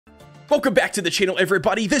Welcome back to the channel,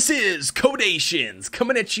 everybody. This is Kodeations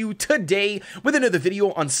coming at you today with another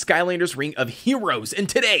video on Skylanders Ring of Heroes. And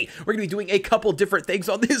today we're going to be doing a couple different things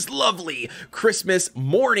on this lovely Christmas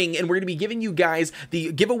morning, and we're going to be giving you guys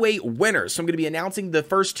the giveaway winners. So I'm going to be announcing the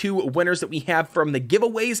first two winners that we have from the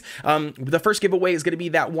giveaways. The first giveaway is going to be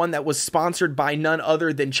that one that was sponsored by none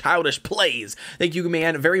other than Childish Plays. Thank you,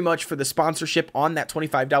 man, very much for the sponsorship on that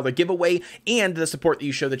 $25 giveaway and the support that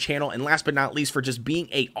you show the channel. And last but not least, for just being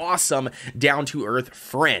a awesome down-to-earth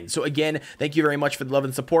friend. So again, thank you very much for the love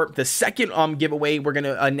and support. The second giveaway we're going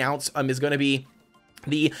to announce is going to be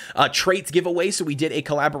the traits giveaway. So we did a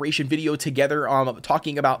collaboration video together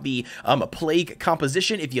talking about the plague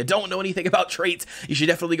composition. If you don't know anything about traits, you should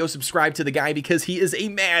definitely go subscribe to the guy, because he is a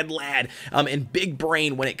mad lad and big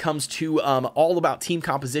brain when it comes to all about team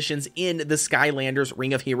compositions in the Skylanders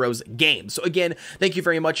Ring of Heroes game. So again, thank you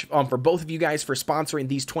very much for both of you guys for sponsoring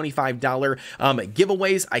these $25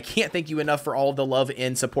 giveaways. I can't thank you enough for all of the love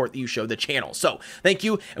and support that you show the channel. So thank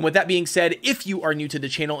you. And with that being said, if you are new to the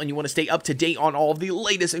channel and you want to stay up to date on all of the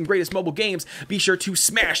latest and greatest mobile games, be sure to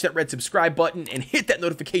smash that red subscribe button and hit that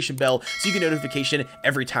notification bell so you get notification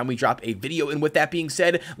every time we drop a video. And with that being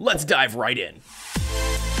said, let's dive right in.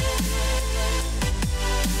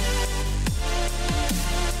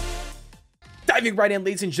 Diving right in,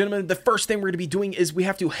 ladies and gentlemen, the first thing we're going to be doing is we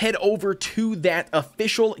have to head over to that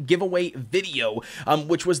official giveaway video,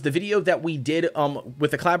 which was the video that we did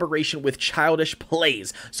with a collaboration with Childish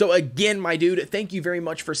Plays. So again, my dude, thank you very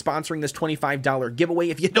much for sponsoring this $25 giveaway.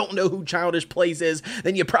 If you don't know who Childish Plays is,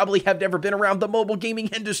 then you probably have never been around the mobile gaming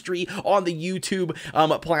industry on the YouTube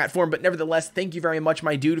platform. But nevertheless, thank you very much,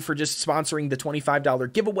 my dude, for just sponsoring the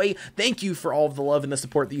 $25 giveaway. Thank you for all of the love and the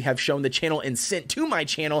support that you have shown the channel and sent to my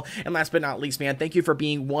channel. And last but not least, man, thank you for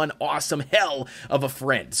being one awesome hell of a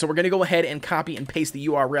friend. So we're going to go ahead and copy and paste the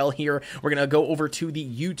URL here. We're going to go over to the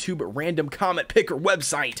YouTube random comment picker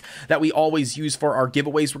website that we always use for our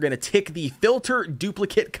giveaways. We're going to tick the filter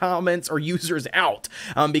duplicate comments or users out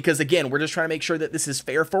because again, we're just trying to make sure that this is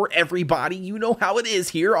fair for everybody. You know how it is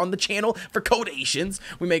here on the channel for Kodeations.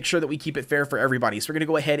 We make sure that we keep it fair for everybody. So we're going to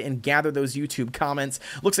go ahead and gather those YouTube comments.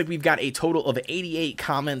 Looks like we've got a total of 88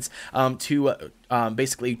 comments to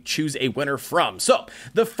basically choose a winner from. So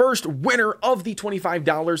the first winner of the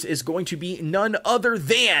 $25 is going to be none other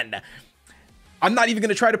than, I'm not even going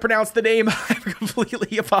to try to pronounce the name. I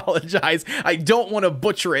completely apologize. I don't want to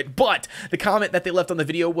butcher it, but the comment that they left on the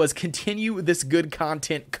video was "Continue this good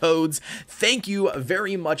content, codes." Thank you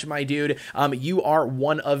very much, my dude. You are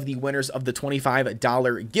one of the winners of the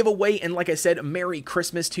 $25 giveaway. And like I said, Merry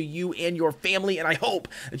Christmas to you and your family. And I hope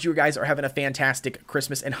that you guys are having a fantastic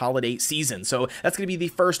Christmas and holiday season. So that's going to be the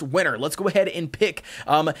first winner. Let's go ahead and pick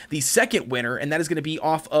the second winner. And that is going to be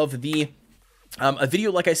off of the a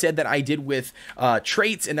video, like I said, that I did with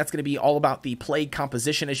traits, and that's going to be all about the plague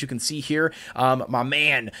composition. As you can see here, my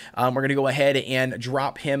man, we're going to go ahead and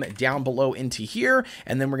drop him down below into here,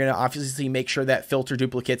 and then we're going to obviously make sure that filter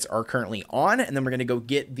duplicates are currently on, and then we're going to go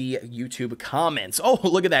get the YouTube comments. Oh,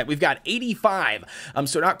 look at that. We've got 85,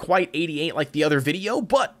 so not quite 88 like the other video,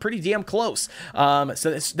 but pretty damn close. So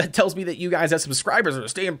that tells me that you guys as subscribers are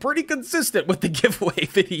staying pretty consistent with the giveaway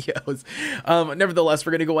videos. Nevertheless,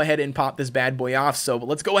 we're going to go ahead and pop this bad boy off. So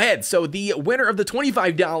let's go ahead. So the winner of the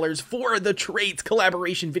 $25 for the traits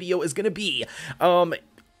collaboration video is going to be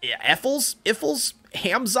Iffles,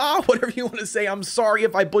 Hamza, whatever you want to say. I'm sorry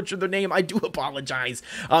if I butchered their name. I do apologize.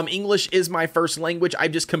 English is my first language. I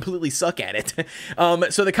just completely suck at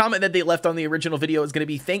it. So the comment that they left on the original video is going to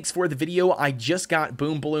be, "Thanks for the video. I just got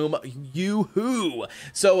Boom Bloom. Yoo-hoo."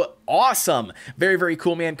 So awesome. Very, very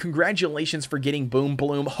cool, man. Congratulations for getting Boom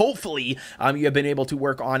Bloom. Hopefully, you have been able to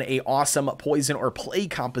work on a awesome poison or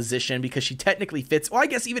plague composition, because she technically fits, well, I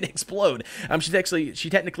guess even explode. She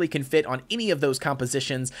technically can fit on any of those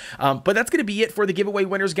compositions. But that's going to be it for the giveaway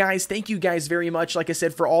winners, guys. Thank you guys very much, like I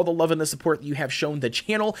said, for all the love and the support that you have shown the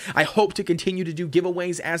channel. I hope to continue to do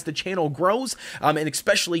giveaways as the channel grows, and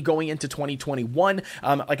especially going into 2021.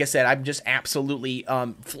 Like I said, I'm just absolutely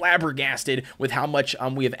flabbergasted with how much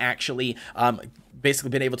we have actually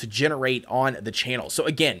basically been able to generate on the channel. So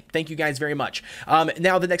again, thank you guys very much.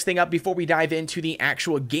 Now the next thing up before we dive into the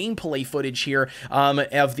actual gameplay footage here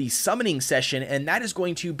of the summoning session, and that is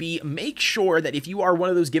going to be, make sure that if you are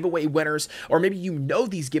one of those giveaway winners, or maybe you know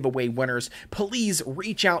these giveaway winners, please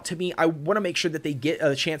reach out to me. I want to make sure that they get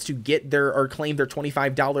a chance to get their or claim their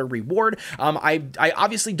 $25 reward. I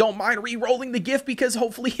obviously don't mind re-rolling the gift, because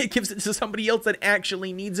hopefully it gives it to somebody else that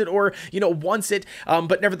actually needs it or, you know, wants it.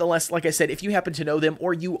 But nevertheless, like I said, if you happen to know know them,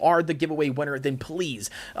 or you are the giveaway winner, then please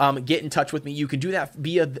get in touch with me. You can do that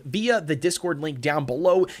via the Discord link down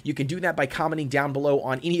below. You can do that by commenting down below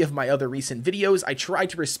on any of my other recent videos. I try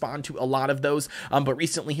to respond to a lot of those, but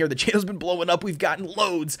recently here the channel's been blowing up. We've gotten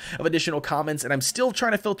loads of additional comments, and I'm still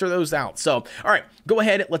trying to filter those out. So, all right, go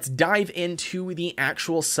ahead. Let's dive into the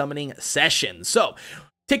actual summoning session. So,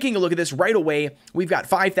 taking a look at this right away, we've got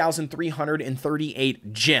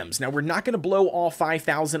 5,338 gems. Now, we're not going to blow all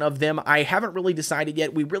 5,000 of them. I haven't really decided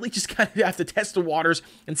yet. We really just kind of have to test the waters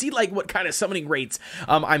and see like what kind of summoning rates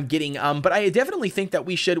I'm getting. But I definitely think that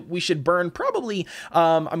we should burn probably,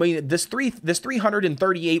 I mean, this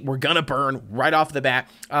 338 we're going to burn right off the bat.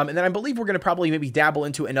 And then I believe we're going to probably maybe dabble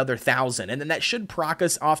into another 1,000. And then that should proc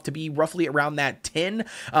us off to be roughly around that 10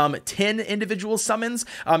 individual summons.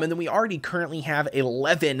 And then we already currently have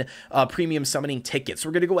 11 premium summoning tickets.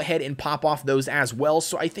 We're going to go ahead and pop off those as well.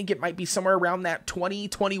 So I think it might be somewhere around that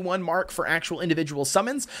 20-21 mark for actual individual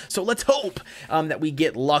summons. So let's hope that we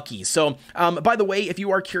get lucky. So by the way, if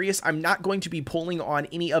you are curious, I'm not going to be pulling on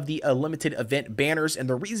any of the limited event banners. And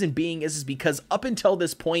the reason being is because up until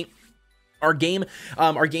this point, our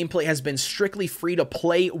gameplay has been strictly free to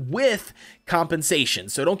play with compensation.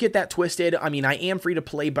 So don't get that twisted. I mean, I am free to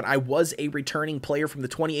play, but I was a returning player from the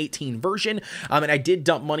 2018 version. And I did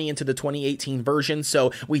dump money into the 2018 version.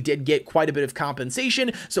 So we did get quite a bit of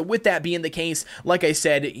compensation. So with that being the case, like I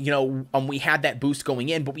said, you know, we had that boost going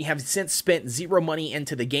in, but we have since spent zero money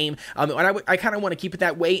into the game. And I kind of want to keep it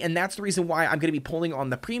that way. And that's the reason why I'm going to be pulling on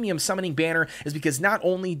the premium summoning banner, is because not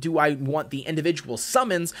only do I want the individual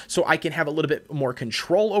summons so I can have a little bit more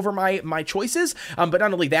control over my choices, but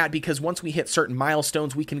not only that, because once we hit certain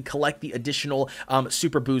milestones, we can collect the additional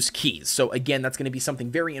super boost keys. So again, that's going to be something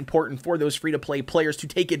very important for those free-to-play players to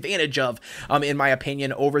take advantage of, in my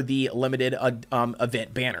opinion, over the limited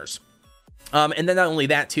event banners. And then not only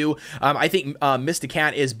that too, I think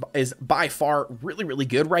Mysticat is by far really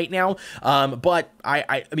good right now. But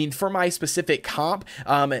I mean, for my specific comp,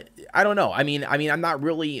 I don't know. I mean, I'm not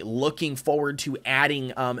really looking forward to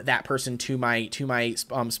adding that person to my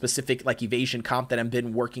specific like evasion comp that I've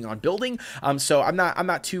been working on building. So I'm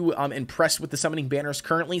not too impressed with the summoning banners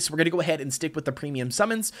currently. So we're gonna go ahead and stick with the premium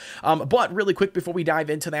summons. But really quick before we dive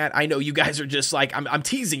into that, I know you guys are just like I'm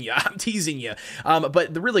teasing you. I'm teasing you.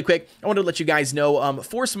 But really quick, I want to let you guys know,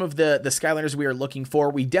 for some of the Skylanders we are looking for,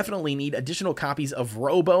 we definitely need additional copies of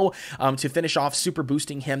Robo to finish off super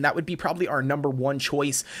boosting him. That would be probably our #1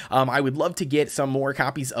 choice. I would love to get some more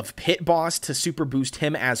copies of Pit Boss to super boost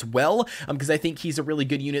him as well, because I think he's a really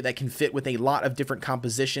good unit that can fit with a lot of different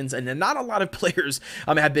compositions, and not a lot of players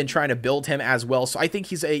have been trying to build him as well. So I think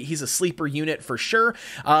he's a sleeper unit for sure.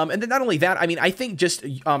 And then not only that, I mean, I think just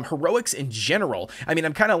heroics in general. I mean,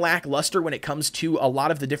 I'm kind of lackluster when it comes to a lot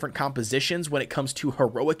of the different compositions when it comes to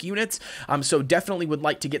heroic units. So definitely would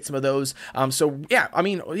like to get some of those. So yeah, I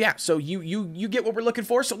mean, yeah, so you get what we're looking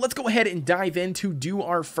for. So let's go ahead and dive in to do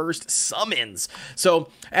our first summons. So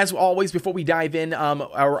as always, before we dive in,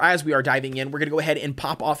 or as we are diving in, we're gonna go ahead and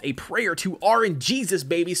pop off a prayer to RNGesus,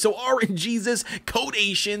 baby. So RNGesus,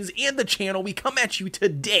 Kodeations, and the channel, we come at you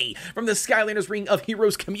today from the Skylanders Ring of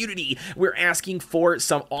Heroes community. We're asking for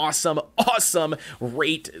some awesome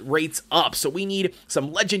rates up. So we need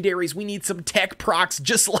some legendaries, we need some tech procs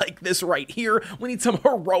just like this right here. We need some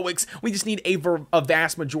heroics. We just need a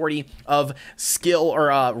vast majority of skill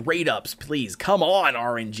or rate ups, please. Come on,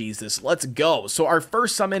 RNGesus, let's go. So our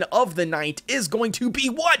first summon of the night is going to be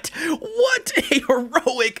what? What a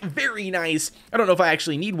heroic, very nice. I don't know if I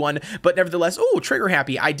actually need one, but nevertheless, oh, trigger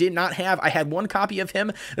happy. I had one copy of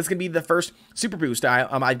him. That's gonna be the first super boost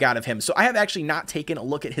I've got of him. So I have actually not taken a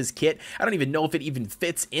look at his kit. I don't even know if it even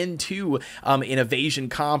fits into an evasion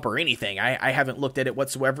comp or anything. I haven't looked at it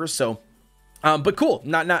whatsoever, so but cool,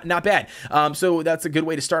 not bad. So that's a good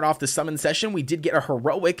way to start off the summon session. We did get a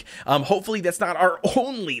heroic. Hopefully that's not our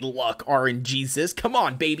only luck, RNGesus. Come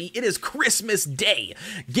on, baby. It is Christmas Day.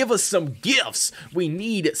 Give us some gifts. We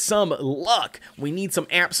need some luck. We need some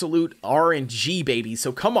absolute RNG, baby.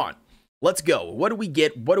 So come on. Let's go. What do we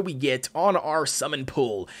get? What do we get on our summon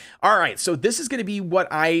pool? All right, so this is going to be what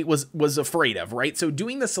I was afraid of, right? So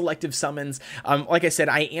doing the selective summons, like I said,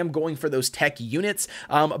 I am going for those tech units,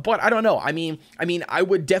 but I don't know. I mean, I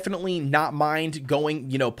would definitely not mind going,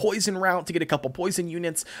 poison route to get a couple poison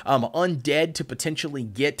units, undead to potentially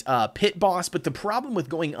get Pit Boss. But the problem with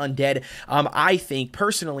going undead, I think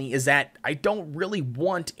personally, is that I don't really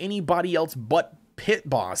want anybody else but Pit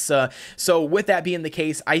Boss. So with that being the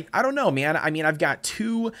case, I don't know, man. I mean, I've got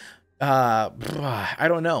two I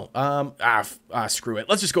don't know. Screw it.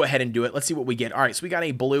 Let's just go ahead and do it. Let's see what we get. All right, so we got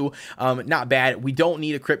a blue. Not bad. We don't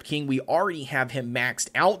need a Crypt King. We already have him maxed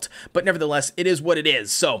out, but nevertheless, it is what it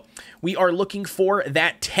is. So we are looking for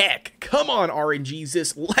that tech. Come on,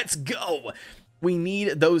 RNGesus. Let's go. We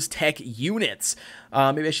need those tech units.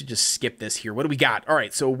 Maybe I should just skip this here. What do we got? All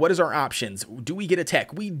right, so what is our options? Do we get a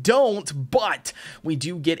tech? We don't, but we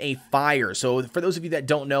do get a fire. So for those of you that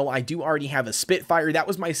don't know, I do already have a Spitfire. That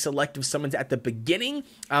was my selective summons at the beginning.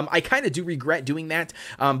 I kind of do regret doing that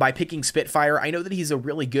by picking Spitfire. I know that he's a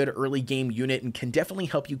really good early game unit and can definitely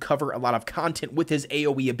help you cover a lot of content with his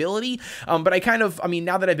AoE ability. But I mean,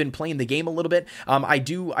 now that I've been playing the game a little bit, I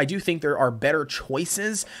do think there are better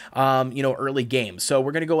choices, early game. So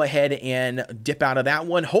we're going to go ahead and dip out of that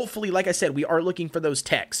one. Hopefully, like I said, we are looking for those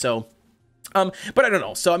techs. So but I don't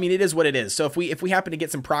know. So, I mean, it is what it is. So if we happen to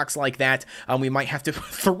get some procs like that, we might have to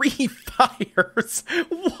 3 fires.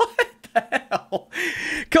 What the hell?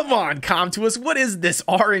 Come on, Comtuous. What is this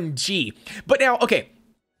RNG? But now, okay.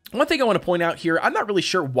 One thing I want to point out here, I'm not really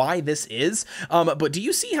sure why this is, but do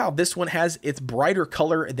you see how this one has its brighter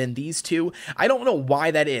color than these two? I don't know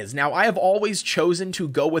why that is. Now, I have always chosen to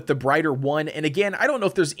go with the brighter one, and again, I don't know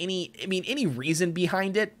if there's any reason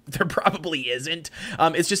behind it. There probably isn't.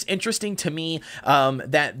 It's just interesting to me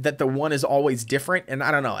that the one is always different, and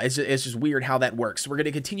I don't know. It's just weird how that works. So we're going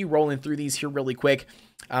to continue rolling through these here really quick.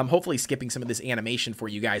 Hopefully skipping some of this animation for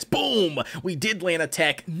you guys. Boom! We did land a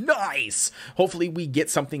tech. Nice! Hopefully we get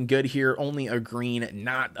something good here. Only a green.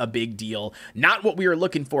 Not a big deal. Not what we are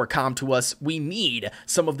looking for, Comtuous. We need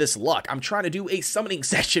some of this luck. I'm trying to do a summoning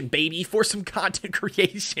session, baby, for some content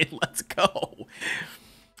creation. Let's go.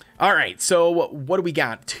 All right, so what do we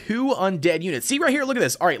got? 2 undead units. See right here, look at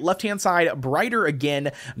this. All right, left-hand side, brighter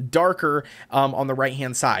again, darker on the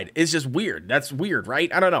right-hand side. It's just weird. That's weird,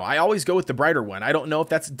 right? I don't know. I always go with the brighter one. I don't know if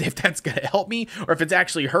that's going to help me or if it's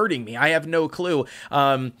actually hurting me. I have no clue.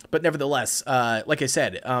 But nevertheless, like I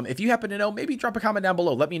said, if you happen to know, maybe drop a comment down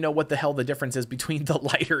below. Let me know what the hell the difference is between the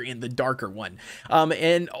lighter and the darker one.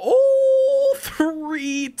 And, oh,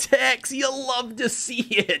 3 techs. You love to see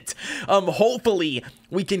it. Hopefully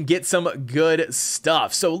we can get some good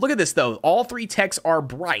stuff. So look at this though. All 3 techs are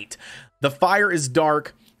bright. The fire is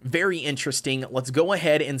dark. Very interesting. Let's go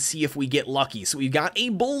ahead and see if we get lucky. So we've got a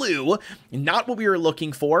blue, not what we were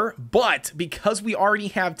looking for, but because we already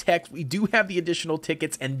have tech, we do have the additional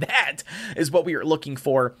tickets, and that is what we are looking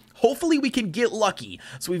for. Hopefully we can get lucky.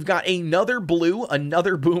 So we've got another blue,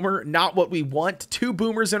 another boomer, not what we want. 2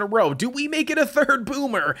 boomers in a row. Do we make it a 3rd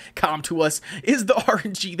boomer? Comtuous. Is the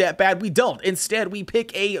RNG that bad? We don't. Instead, we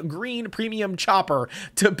pick a green premium chopper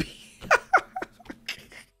to be...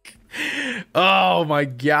 Oh my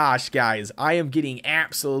gosh, guys, I am getting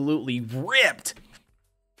absolutely ripped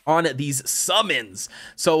on these summons.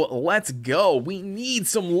 So let's go. We need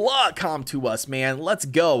some luck, Comtuous, man. Let's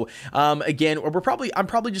go. Again, I'm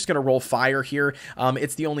probably just gonna roll fire here.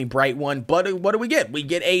 It's the only bright one, but what do we get? We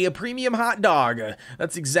get a premium hot dog.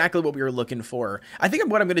 That's exactly what we were looking for. I think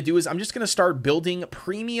what I'm gonna do is I'm just gonna start building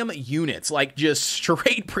premium units, like just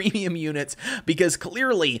straight premium units, because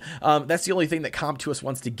clearly that's the only thing that Comtuous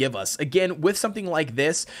wants to give us. Again, with something like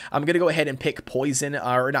this, I'm gonna go ahead and pick poison,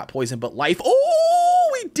 or not poison, but life. Oh,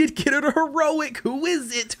 we did get a heroic. Who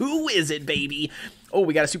is it? Who is it, baby? Oh,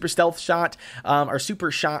 we got a super stealth shot, our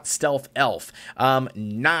super shot stealth elf.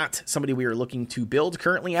 Not somebody we are looking to build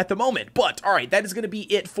currently at the moment, but all right, that is going to be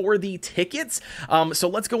it for the tickets. So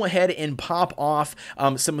let's go ahead and pop off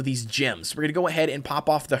some of these gems. We're going to go ahead and pop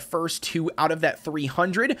off the first 2 out of that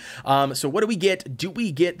 300. So what do we get? Do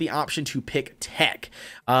we get the option to pick tech?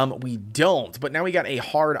 We don't, but now we got a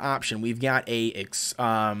hard option. We've got a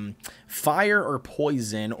fire or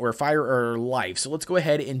poison, or fire or life. So let's go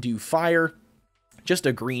ahead and do fire. Just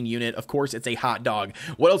a green unit. Of course, it's a hot dog.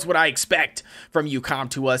 What else would I expect from you,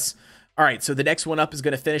 Comtuous? All right, so the next one up is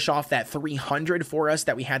going to finish off that 300 for us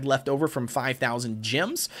that we had left over from 5,000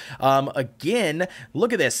 gems. Again,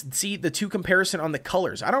 look at this. See the 2 comparison on the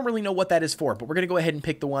colors. I don't really know what that is for, but we're going to go ahead and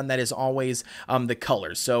pick the one that is always the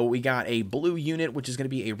colors. So we got a blue unit, which is going to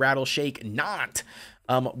be a rattle shake, not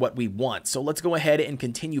what we want. So let's go ahead and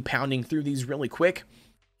continue pounding through these really quick.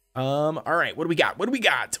 All right, what do we got? What do we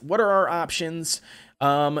got? What are our options?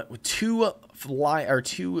 2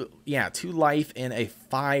 life and a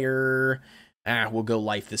fire. We'll go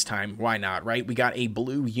life this time. Why not, right? We got a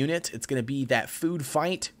blue unit. It's going to be that food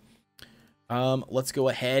fight. Let's go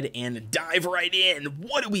ahead and dive right in.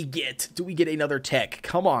 What do we get? Do we get another tech?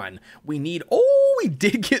 Come on. We need, oh, we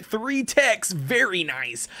did get 3 techs. Very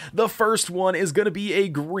nice. The first one is going to be a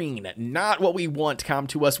green. Not what we want,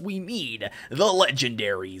 Comtuous. We need the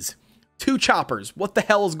legendaries. 2 choppers. What the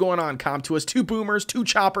hell is going on, Comtuous? 2 boomers, 2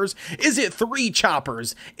 choppers. Is it 3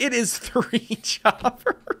 choppers? It is 3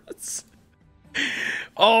 choppers.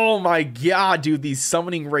 Oh my god, dude. These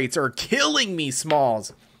summoning rates are killing me,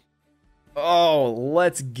 Smalls. Oh,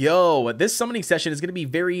 let's go. This summoning session is going to be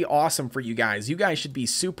very awesome for you guys. You guys should be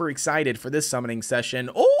super excited for this summoning session.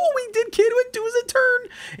 Oh, we did Kid Win. Does it turn?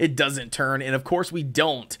 It doesn't turn. And of course, we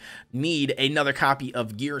don't need another copy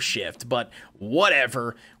of Gear Shift. But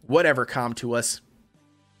whatever. Whatever, Comtuous.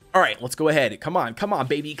 All right, let's go ahead. Come on,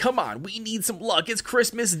 baby. Come on. We need some luck. It's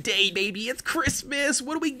Christmas Day, baby. It's Christmas.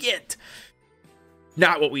 What do we get?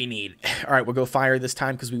 Not what we need. All right, we'll go fire this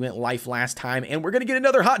time because we went life last time, and we're going to get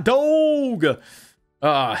another hot dog.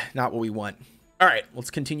 Not what we want. All right, let's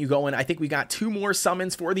continue going. I think we got 2 more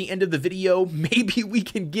summons for the end of the video. Maybe we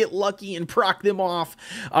can get lucky and proc them off,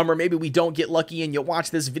 or maybe we don't get lucky and you'll watch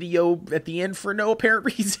this video at the end for no apparent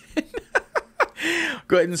reason.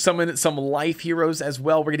 Go ahead and summon some life heroes as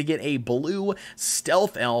well. We're going to get a blue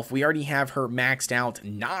stealth elf. We already have her maxed out.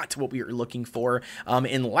 Not what we were looking for.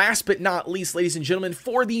 And last but not least, ladies and gentlemen,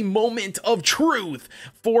 for the moment of truth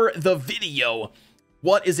for the video,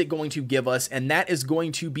 what is it going to give us? And that is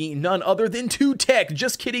going to be none other than 2 tech.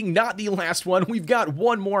 Just kidding, not the last one. We've got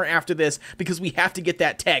 1 more after this because we have to get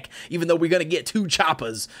that tech, even though we're going to get 2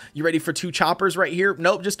 choppers. You ready for 2 choppers right here?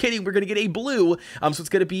 Nope, just kidding. We're going to get a blue. So it's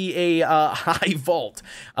going to be a high vault.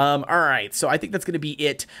 All right, so I think that's going to be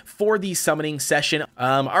it for the summoning session.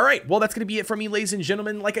 All right, well, that's going to be it for me, ladies and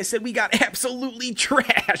gentlemen. Like I said, we got absolutely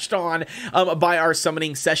trashed on by our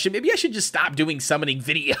summoning session. Maybe I should just stop doing summoning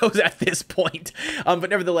videos at this point. But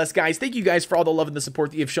nevertheless, guys, thank you guys for all the love and the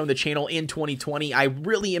support that you've shown the channel in 2020. I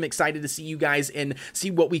really am excited to see you guys and see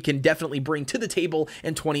what we can definitely bring to the table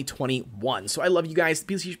in 2021. So I love you guys.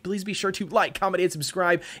 Please be sure to like, comment, and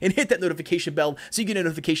subscribe, and hit that notification bell so you get a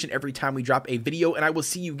notification every time we drop a video. And I will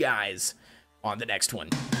see you guys on the next one.